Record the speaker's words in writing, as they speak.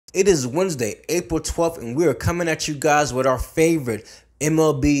It is Wednesday, April 12th, and we are coming at you guys with our favorite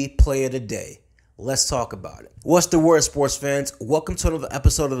MLB play of the day. Let's talk about it. What's the word, sports fans? Welcome to another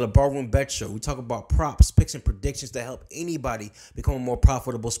episode of the Barroom Bet Show. We talk about props, picks, and predictions that help anybody become a more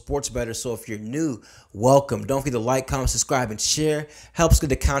profitable sports bettor. So if you're new, welcome. Don't forget to like, comment, subscribe, and share. Helps get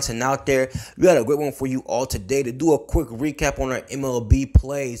the content out there. We got a great one for you all today. To do a quick recap on our MLB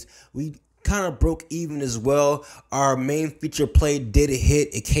plays, we kind of broke even as well. Our main feature play did a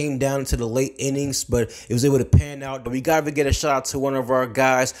hit. It came down to the late innings, but it was able to pan out. But we got to get a shout out to one of our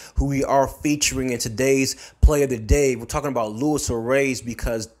guys who we are featuring in today's play of the day. We're talking about Luis Arraez,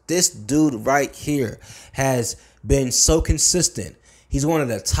 because this dude right here has been so consistent. He's one of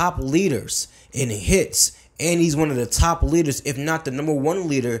the top leaders in hits, and he's one of the top leaders, if not the number one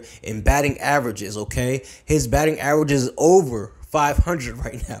leader, in batting averages, okay? His batting average is over 500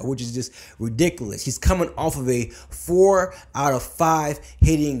 right now, which is just ridiculous. He's coming off of a 4 out of 5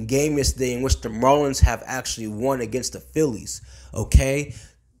 hitting game yesterday, in which the Marlins have actually won against the Phillies, okay?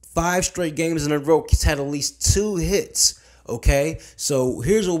 5 straight games in a row, he's had at least 2 hits. Okay, so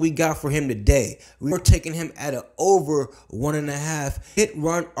here's what we got for him today. We're taking him at an over 1.5 hit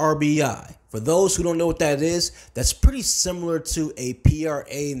run RBI. For those who don't know what that is, that's pretty similar to a PRA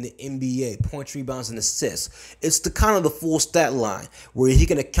in the NBA, points, rebounds, and assists. It's the kind of the full stat line where he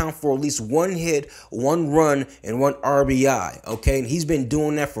can account for at least 1 hit, 1 run, and 1 RBI. Okay, and he's been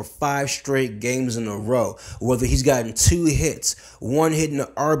doing that for 5 straight games in a row. Whether he's gotten 2 hits, 1 hit, and an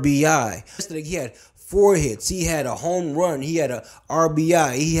RBI. Yesterday he had 4 hits. He had a home run. He had a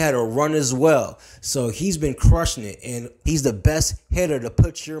RBI. He had a run as well. So he's been crushing it, and he's the best hitter to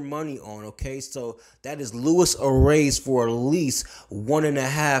put your money on, okay? So that is Luis Arraez for at least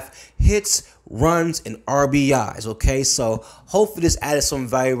 1.5 hits, runs, and RBIs, okay? So hopefully this added some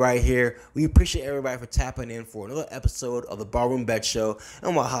value right here. We appreciate everybody for tapping in for another episode of the Barroom Bet Show,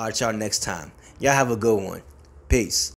 and we'll holler at y'all next time. Y'all have a good one. Peace.